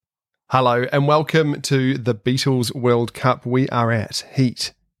Hello and welcome to the Beatles World Cup. We are at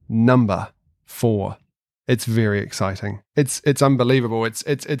heat number 4. It's very exciting. It's unbelievable.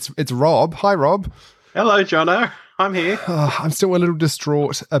 It's Rob. Hi, Rob. Hello, Jono. I'm here. I'm still a little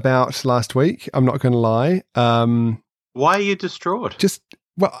distraught about last week. I'm not going to lie. Why are you distraught?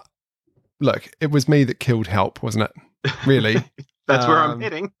 Look, it was me that killed Help, wasn't it? Really? That's where I'm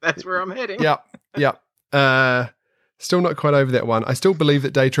heading. That's where I'm heading. Yep. Still not quite over that one. I still believe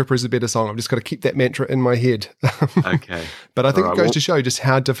that Day Tripper is a better song. I've just got to keep that mantra in my head. Okay. But I think it goes to show just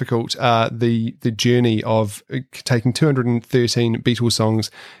how difficult the journey of taking 213 Beatles songs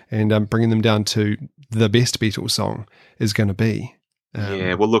and bringing them down to the best Beatles song is going to be.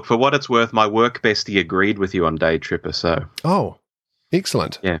 Yeah, well, look, for what it's worth, my work bestie agreed with you on Day Tripper, so... Oh,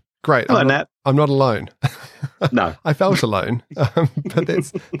 excellent. Yeah. Great. Hello, Nat. I'm not alone. No. I felt alone, but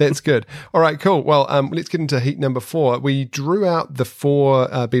that's good. All right, cool. Well, let's get into heat number 4. We drew out the 4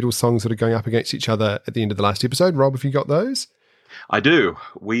 Beatles songs that are going up against each other at the end of the last episode. Rob, have you got those? I do.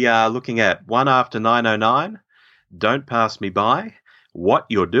 We are looking at One After 909, Don't Pass Me By, What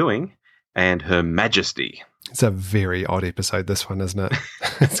You're Doing, and Her Majesty. It's a very odd episode, this one, isn't it?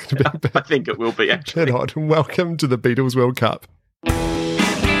 It's going to be a bit, I think it will be, actually. bit odd. Welcome to the Beatles World Cup.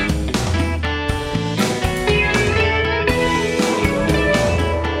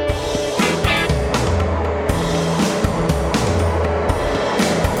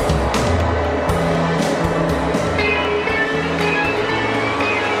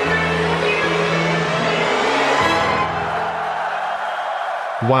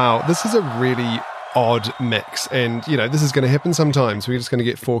 Wow, this is a really odd mix, and this is going to happen sometimes. We're just going to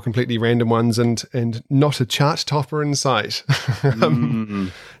get 4 completely random ones and not a chart topper in sight.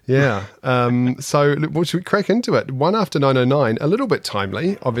 Yeah. So well, should we crack into it? One After 909, a little bit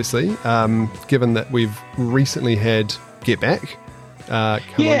timely, obviously, given that we've recently had Get Back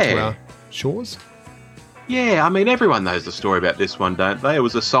come onto our shores. Yeah, I mean, everyone knows the story about this one, don't they? It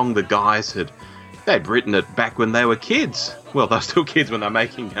was a song the guys they'd written it back when they were kids. Well, they were still kids when they were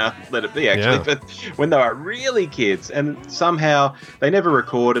making Let It Be, actually, but when they were really kids. And somehow they never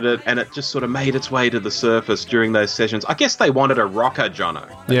recorded it, and it just sort of made its way to the surface during those sessions. I guess they wanted a rocker, Jono.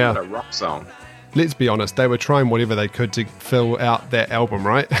 They wanted a rock song. Let's be honest, they were trying whatever they could to fill out that album,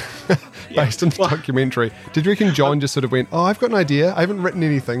 right? Based on the documentary. Did you reckon John just sort of went, I've got an idea, I haven't written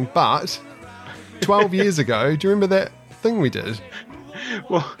anything, but 12 years ago, do you remember that thing we did?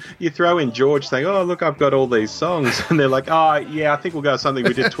 Well, you throw in George saying, oh, look, I've got all these songs. And they're like, oh, yeah, I think we'll go with something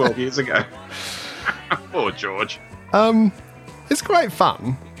we did 12 years ago. Poor George. It's quite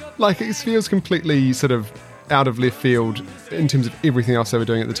fun. Like, it feels completely sort of out of left field in terms of everything else they were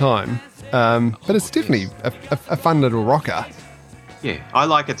doing at the time. But it's definitely a fun little rocker. Yeah, I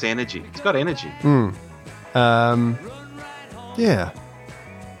like its energy. It's got energy. Yeah.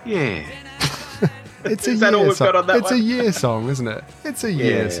 Yeah. It's is that all we've got on that It's one? a year song, isn't it? It's a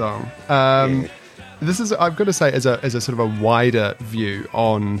year song. This is, I've got to say, as a sort of a wider view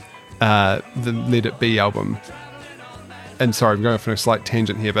on the Let It Be album. And sorry, I'm going off on a slight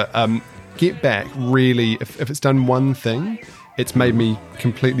tangent here, but Get Back really, if it's done one thing, it's made me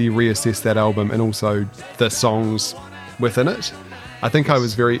completely reassess that album and also the songs within it. I think I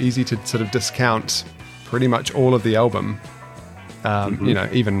was very easy to sort of discount pretty much all of the album.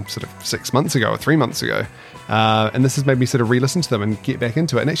 Even sort of 6 months ago or 3 months ago. And this has made me sort of re-listen to them and get back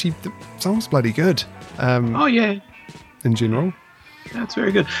into it. And actually, the song's bloody good. In general. That's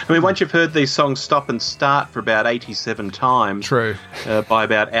very good. I mean, once you've heard these songs stop and start for about 87 times. True. By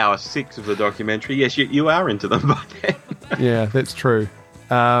about hour 6 of the documentary, yes, you are into them by then. Yeah, that's true.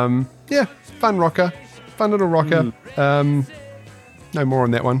 Fun rocker. Fun little rocker. No more on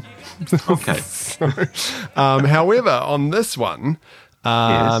that one. Okay. However, on this one,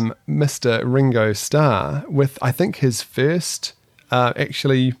 Mr. Ringo Starr, with I think his first,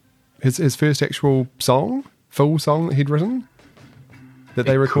 his first actual song, full song that he'd written, that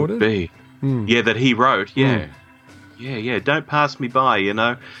they recorded. Could be. Yeah, that he wrote. Yeah. Yeah. Don't Pass Me By.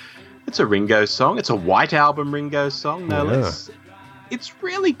 It's a Ringo song. It's a White Album Ringo song. No less. It's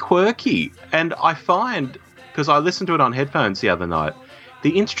really quirky, and I find, because I listened to it on headphones the other night,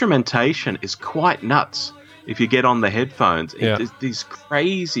 the instrumentation is quite nuts. If you get on the headphones, there's these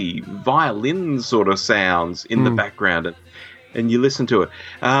crazy violin sort of sounds in the background, and you listen to it.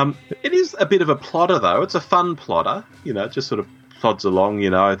 It is a bit of a plotter, though. It's a fun plotter. It just sort of plods along.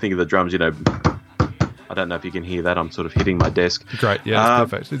 I think of the drums. I don't know if you can hear that. I'm sort of hitting my desk. Great, yeah, it's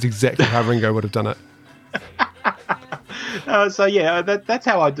perfect. It's exactly how Ringo would have done it. That's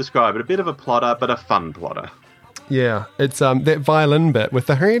how I describe it. A bit of a plotter, but a fun plotter. Yeah, it's that violin bit with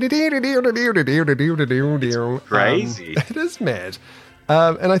the... It's crazy. It is mad.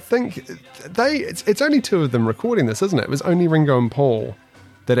 And I think it's only two of them recording this, isn't it? It was only Ringo and Paul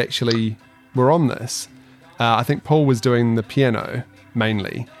that actually were on this. I think Paul was doing the piano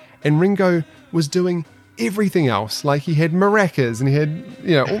mainly, and Ringo was doing everything else. Like he had maracas, and he had,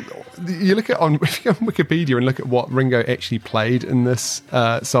 you look at if you go on Wikipedia and look at what Ringo actually played in this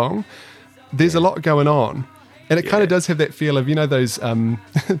song, there's a lot going on. And it kind of does have that feel of, those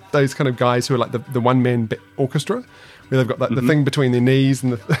those kind of guys who are like the one-man orchestra, where they've got like the thing between their knees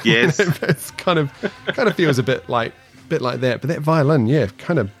and the yes, it's kind of feels a bit like that. But that violin,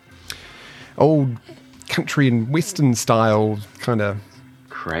 kind of old country and western style, kind of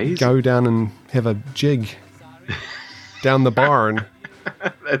crazy. Go down and have a jig down the barn.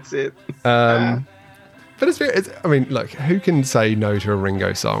 That's it. But I mean, look, who can say no to a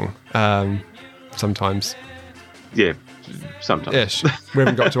Ringo song? Sometimes. Yeah, sometimes. Ish. We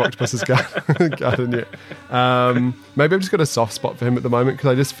haven't got to Octopus's Garden yet. Maybe I've just got a soft spot for him at the moment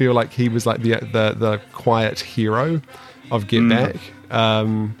because I just feel like he was like the quiet hero of Get Back.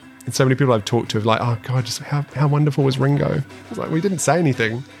 And so many people I've talked to have like, oh God, just how wonderful was Ringo? I was like, we didn't say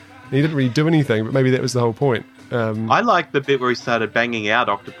anything. He didn't really do anything, but maybe that was the whole point. I like the bit where he started banging out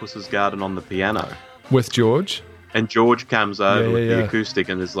Octopus's Garden on the piano. With George. And George comes over with the acoustic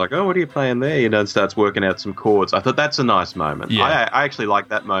and is like, oh, what are you playing there? And starts working out some chords. I thought that's a nice moment. Yeah. I actually like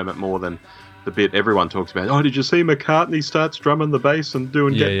that moment more than the bit everyone talks about. Oh, did you see McCartney starts drumming the bass and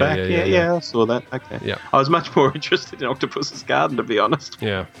doing Get Back? Yeah, I saw that. Okay. Yeah. I was much more interested in Octopus's Garden, to be honest.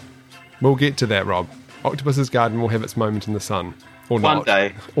 Yeah. We'll get to that, Rob. Octopus's Garden will have its moment in the sun. Or not. One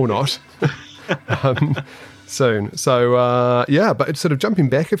day. Or not. Soon. So, but it's sort of jumping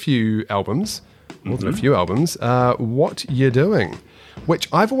back a few albums, more than a few albums, What You Doing? Which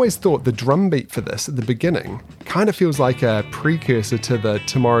I've always thought the drum beat for this at the beginning kind of feels like a precursor to the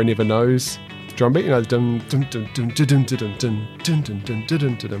Tomorrow Never Knows drum beat. Dum dum dum dum dum dum dum dum dum dum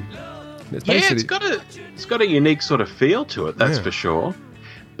dum dum. It's got a unique sort of feel to it, that's for sure.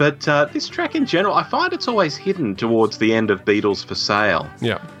 But this track in general, I find it's always hidden towards the end of Beatles for Sale.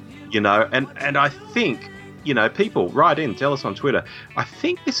 Yeah. And I think, people write in, tell us on Twitter. I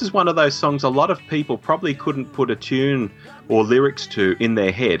think this is one of those songs a lot of people probably couldn't put a tune or lyrics to in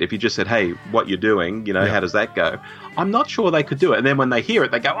their head. If you just said, hey, what you're doing, how does that go? I'm not sure they could do it. And then when they hear it,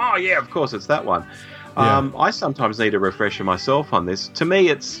 they go, oh, yeah, of course, it's that one. Yeah. I sometimes need a refresher myself on this. To me,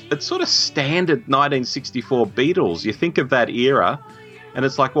 it's sort of standard 1964 Beatles. You think of that era, and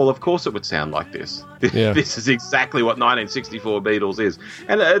it's like, well, of course it would sound like this. Yeah. This is exactly what 1964 Beatles is.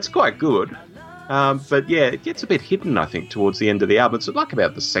 And it's quite good. But yeah, it gets a bit hidden, I think, towards the end of the album. It's like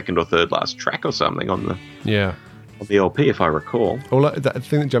about the second or third last track or something on the LP, if I recall. Well, the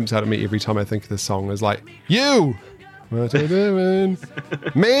thing that jumps out at me every time I think of this song is like, you! What are you doing?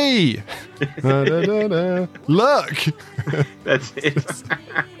 Me! Look! That's it.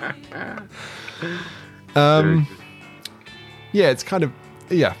 Yeah, it's kind of...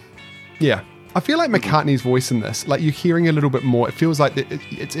 Yeah. I feel like McCartney's voice in this, like you're hearing a little bit more, it feels like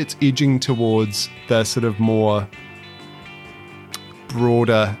it's edging towards the sort of more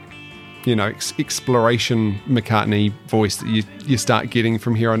broader, exploration McCartney voice that you start getting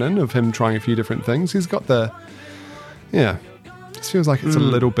from here on in, of him trying a few different things. He's got it feels like it's a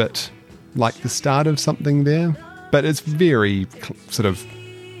little bit like the start of something there, but it's very sort of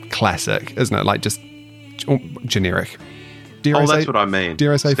classic, isn't it? Like just generic. That's what I mean.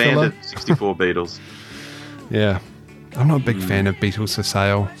 Dare I say standard filler? 64 Beatles. Yeah. I'm not a big fan of Beatles for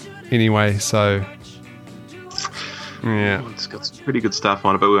Sale anyway, so... Yeah. It's got some pretty good stuff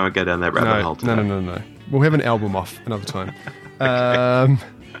on it, but we won't go down that rabbit hole today. No. We'll have an album off another time. And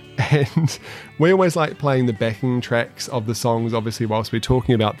we always like playing the backing tracks of the songs, obviously, whilst we're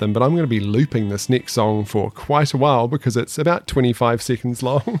talking about them, but I'm going to be looping this next song for quite a while because it's about 25 seconds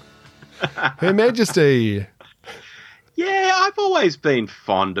long. Her Majesty... Yeah, I've always been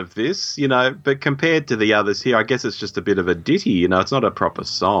fond of this, but compared to the others here, I guess it's just a bit of a ditty, it's not a proper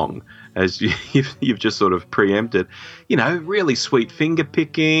song, as you've just sort of preempted. Really sweet finger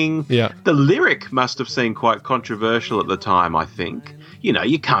picking. Yeah. The lyric must have seemed quite controversial at the time, I think.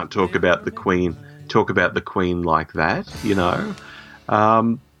 You can't talk about the Queen like that,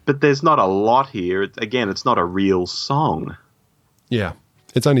 But there's not a lot here. It's not a real song. Yeah.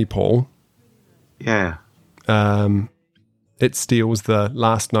 It's only Paul. Yeah. It steals the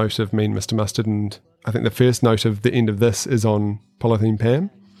last note of Mean Mr. Mustard, and I think the first note of the end of this is on Polythene Pam.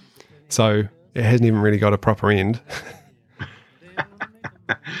 So it hasn't even really got a proper end.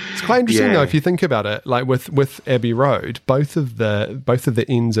 It's quite interesting though, if you think about it. Like with Abbey Road, both of the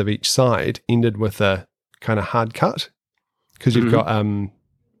ends of each side ended with a kind of hard cut, because you've got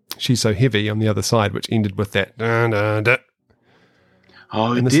She's So Heavy on the other side, which ended with that. Da, da, da.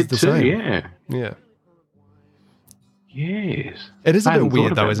 Oh, it this did is the too, same. yeah. Yeah. Yes. It is a I bit hadn't weird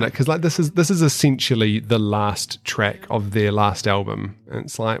thought though, about isn't it? that. Because like this is essentially the last track of their last album. And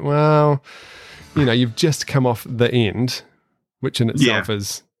it's like, well, you know, you've just come off the end, which in itself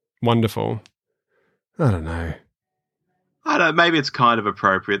is wonderful. I don't know. I don't know, maybe it's kind of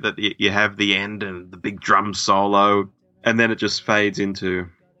appropriate that you have the end and the big drum solo, and then it just fades into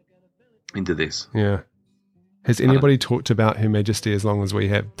this. Yeah. Has anybody talked about Her Majesty as long as we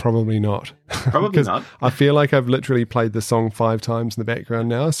have? Probably not. Probably not. I feel like I've literally played the song 5 times in the background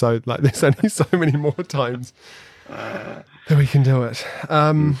now, so like there's only so many more times that we can do it.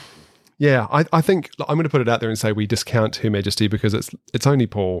 Yeah, I think I'm going to put it out there and say we discount Her Majesty because it's only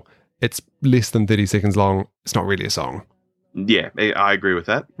Paul. It's less than 30 seconds long. It's not really a song. Yeah, I agree with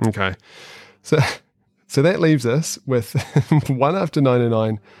that. Okay. So that leaves us with One After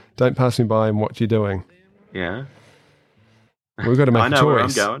 909, Don't Pass Me By, and What You Doing. Yeah. We've got to make a choice. I know where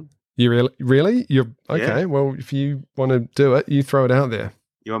I'm going. You really? You're okay. Yeah. Well, if you want to do it, you throw it out there.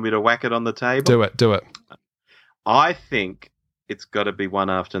 You want me to whack it on the table? Do it. I think it's got to be One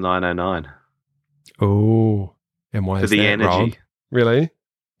After 909. Oh, and why For is the that, energy. Rob? Really?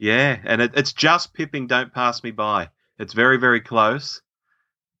 Yeah, and it's just pipping Don't Pass Me By. It's very, very close.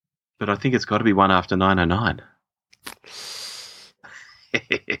 But I think it's got to be One After 909.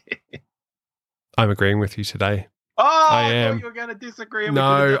 I'm agreeing with you today. Oh, I I am. thought you were going to disagree. and we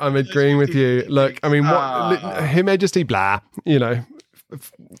No, could've done I'm this agreeing with you. 50-50. Look, I mean, Her Majesty, blah, you know,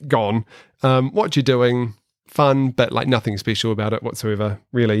 gone. What you doing? Fun, but like nothing special about it whatsoever,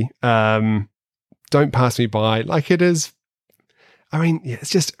 really. Don't Pass Me By. Like it is. I mean, yeah, it's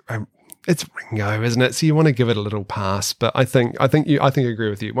just it's Ringo, isn't it? So you want to give it a little pass, but I think I agree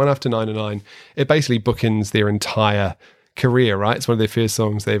with you. One After 909, it basically bookends their entire career, right? It's one of their first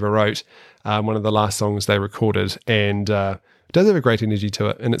songs they ever wrote, one of the last songs they recorded, and it does have a great energy to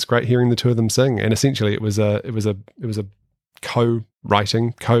it, and it's great hearing the two of them sing. And essentially, it was a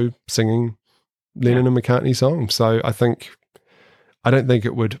co-writing, co-singing Lennon and McCartney song. So I don't think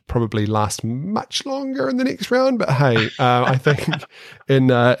it would probably last much longer in the next round, but hey, I think in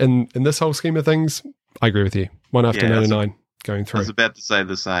this whole scheme of things, I agree with you. One After 909 going through. I was about to say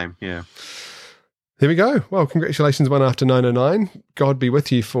the same, yeah. There we go. Well, congratulations, One After 909. God be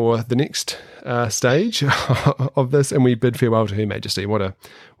with you for the next stage of this, and we bid farewell to Her Majesty. What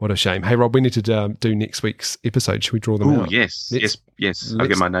a shame. Hey, Rob, we need to do next week's episode. Should we draw them out? Oh, yes. I'll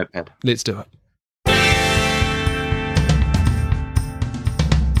get my notepad. Let's do it.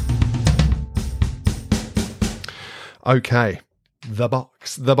 Okay. The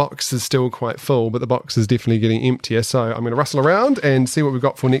box is still quite full, but the box is definitely getting emptier. So I'm going to rustle around and see what we've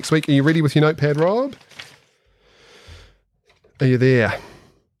got for next week. Are you ready with your notepad, Rob? Are you there?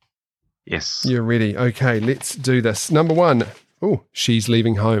 Yes. You're ready. Okay, let's do this. Number 1. Oh, She's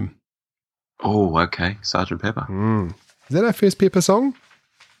Leaving Home. Oh, okay. Sergeant Pepper. Is that our first Pepper song?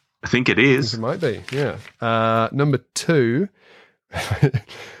 I think it I is. think it might be, yeah. Number 2.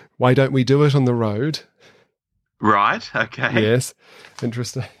 Why Don't We Do It on the Road? Right, okay. Yes,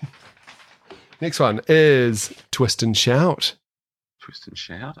 interesting. Next one is Twist and Shout. Twist and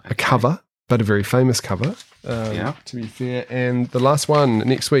Shout. Okay. A cover, but a very famous cover, to be fair. And the last one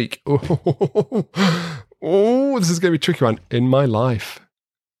next week. Oh, this is going to be a tricky one. In My Life.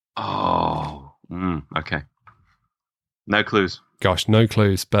 Oh, okay. No clues. Gosh, no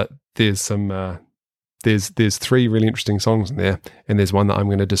clues, but there's some... There's 3 really interesting songs in there, and there's one that I'm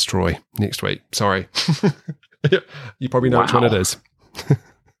going to destroy next week. Sorry. You probably know which one it is.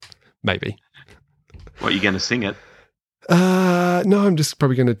 Maybe. What, are you going to sing it? No, I'm just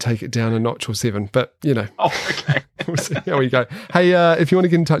probably going to take it down a notch or 7, but you know. Oh, okay. We'll see how we go. Hey, if you want to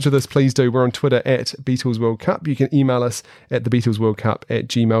get in touch with us, please do. We're on Twitter at Beatles World Cup. You can email us at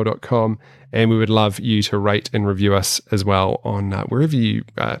thebeatlesworldcup@gmail.com, and we would love you to rate and review us as well on wherever you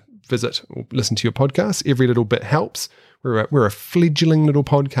visit or listen to your podcast. Every little bit helps. We're a fledgling little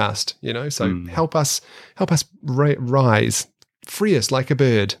podcast, you know, so help us rise, free us like a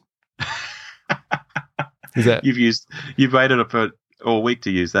bird. Is that you've waited for all week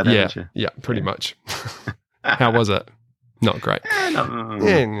to use that, haven't you? Yeah, pretty much. How was it? Not great.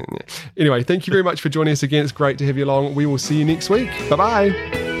 No. Anyway, thank you very much for joining us again. It's great to have you along. We will see you next week.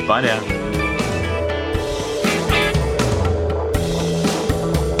 Bye-bye. Bye now.